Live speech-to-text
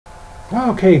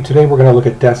Okay, today we're going to look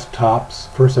at desktops.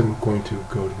 First I'm going to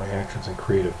go to my Actions and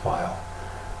create a file.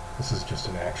 This is just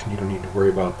an action. You don't need to worry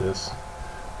about this.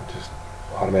 It just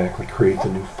automatically creates a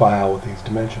new file with these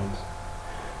dimensions.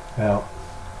 Now,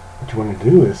 what you want to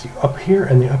do is, up here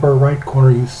in the upper right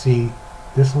corner you see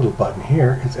this little button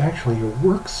here. It's actually your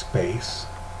workspace.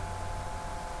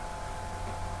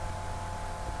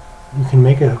 You can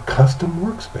make a custom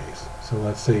workspace. So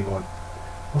let's say we'll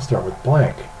start with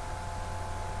blank.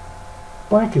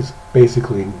 Blank is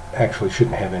basically actually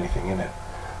shouldn't have anything in it.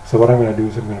 So what I'm going to do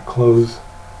is I'm going to close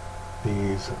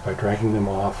these by dragging them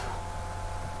off.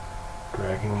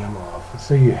 Let's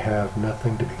say you have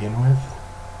nothing to begin with.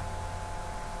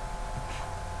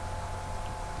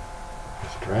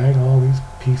 Just drag all these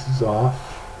pieces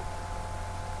off.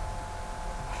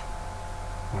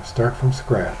 I'm going to start from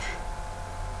scratch.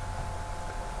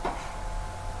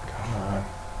 Come on.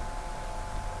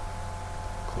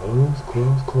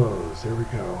 Close. There we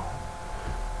go.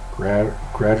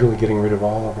 Gradually getting rid of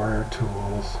all of our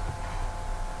tools.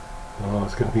 Oh,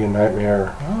 it's going to be a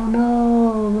nightmare. Oh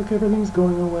no, look, everything's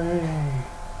going away.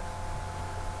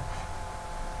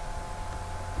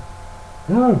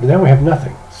 No, now we have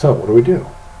nothing. So what do?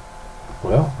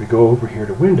 Well, we go over here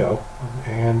to Window,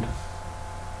 and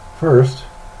first,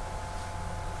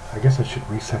 I guess I should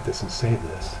reset this and save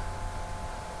this.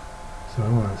 So I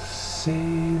want to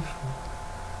save.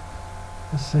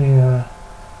 Let's say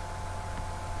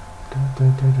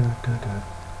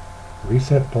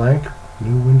reset blank,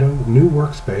 new window, new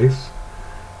workspace.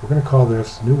 We're going to call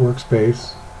this new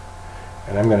workspace,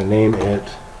 and I'm going to name it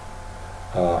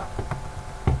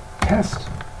test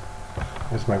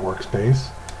as my workspace.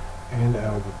 And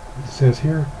it says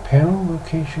here, panel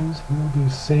locations will be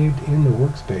saved in the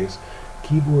workspace.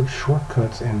 Keyboard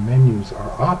shortcuts and menus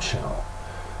are optional.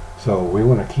 So we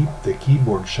want to keep the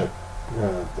keyboard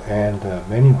and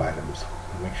menu items.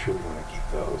 Make sure we want to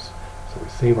keep those. So we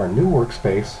save our new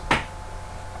workspace.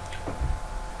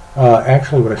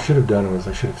 Actually, what I should have done was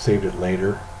I should have saved it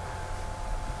later.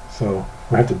 So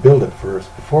we have to build it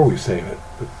first before we save it,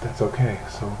 but that's okay.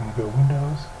 So we're going to go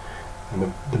Windows,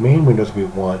 and the main windows we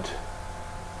want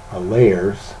are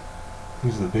layers.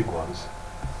 These are the big ones.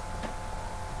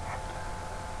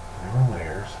 There are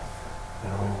layers.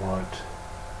 Now we want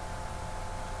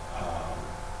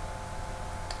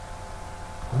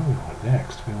what do we want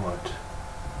next? We want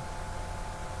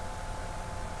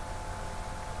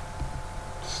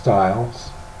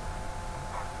styles.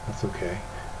 That's okay.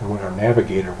 We want our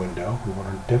navigator window. We want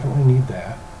to definitely need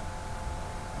that.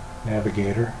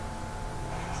 Navigator.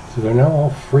 So they're now all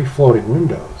free-floating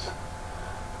windows.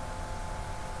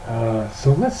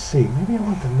 So let's see. Maybe I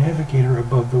want the navigator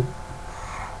above the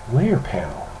layer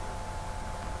panel.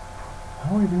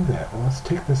 How do I do that? Well, let's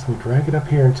take this and we drag it up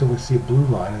here until we see a blue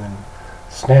line, and then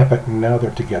snap it, and now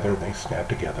they're together. They snap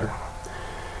together.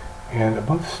 And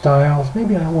above styles,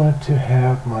 maybe I want to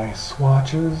have my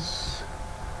swatches.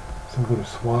 So I'll go to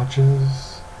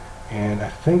swatches, and I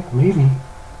think maybe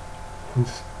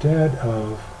instead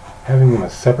of having them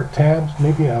as separate tabs,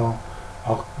 maybe I'll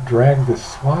drag the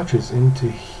swatches into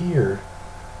here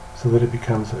so that it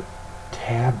becomes a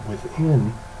tab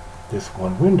within this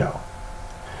one window.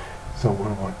 So we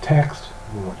want text,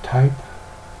 we want type.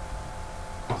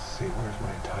 Let's see, where's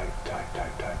my type?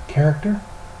 Character.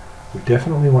 We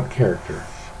definitely want character,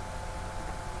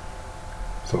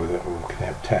 so that we can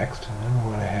have text, and then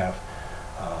we want to have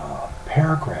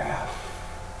paragraph.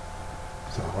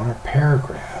 So we want our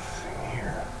paragraph thing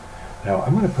here. Now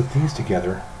I'm going to put these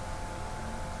together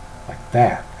like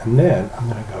that, and then I'm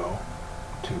going to go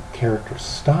to character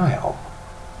style.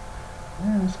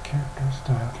 There's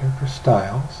character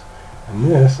styles, and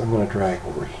this I'm going to drag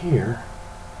over here,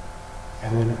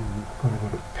 and then I'm going to go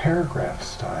to paragraph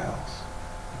styles.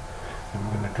 And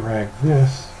we're going to drag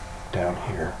this down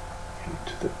here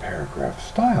into the paragraph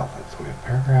style. So we have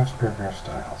paragraph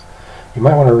styles. You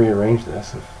might want to rearrange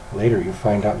this if later you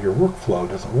find out your workflow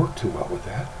doesn't work too well with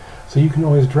that. So you can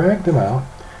always drag them out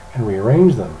and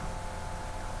rearrange them.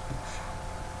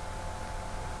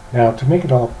 Now, to make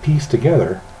it all piece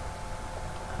together,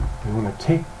 we want to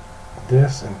take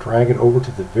this and drag it over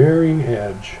to the very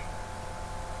edge,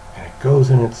 and it goes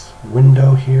in its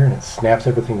window here, and it snaps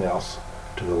everything else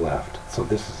to the left. So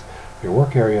this is, your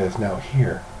work area is now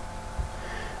here.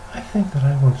 I think that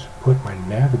I want to put my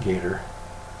navigator,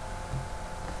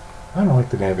 I don't like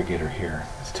the navigator here.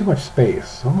 It's too much space.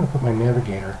 So I'm going to put my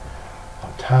navigator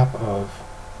on top of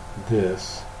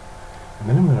this, and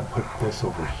then I'm going to put this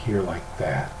over here like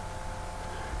that.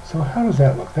 So how does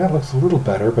that look? That looks a little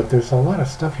better, but there's a lot of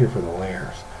stuff here for the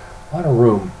layers. A lot of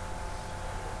room.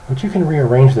 But you can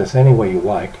rearrange this any way you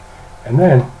like, and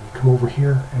then you come over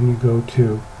here and you go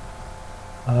to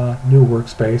New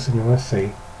Workspace, and you want to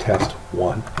say Test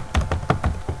 1.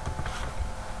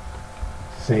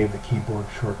 Save the keyboard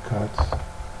shortcuts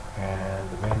and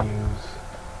the menus,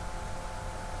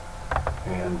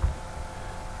 and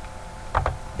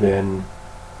then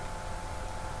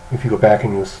if you go back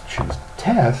and you choose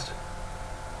Test,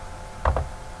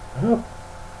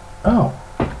 oh,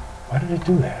 why did it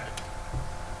do that?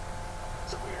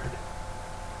 That's weird.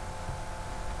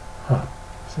 Huh.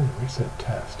 It says Reset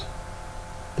Test.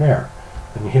 There.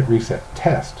 Then you hit Reset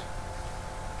Test,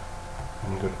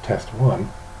 and you go to Test 1. It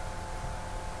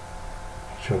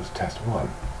shows Test 1.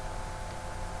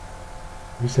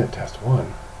 Reset Test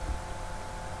 1.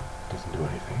 Doesn't do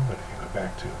anything, but if you go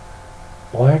back to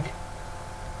blank,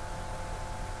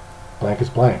 blank is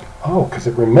blank. Oh, because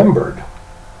it remembered.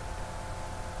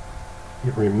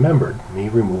 It remembered me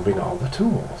removing all the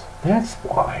tools. That's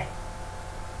why.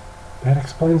 That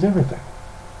explains everything.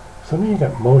 So now you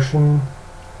got motion,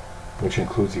 which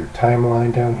includes your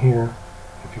timeline down here,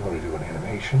 if you want to do an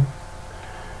animation.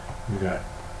 You got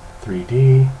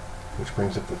 3D, which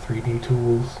brings up the 3D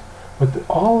tools. But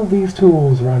all of these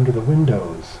tools are under the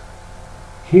windows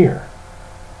here,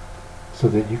 so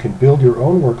that you can build your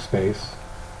own workspace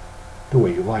the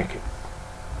way you like it.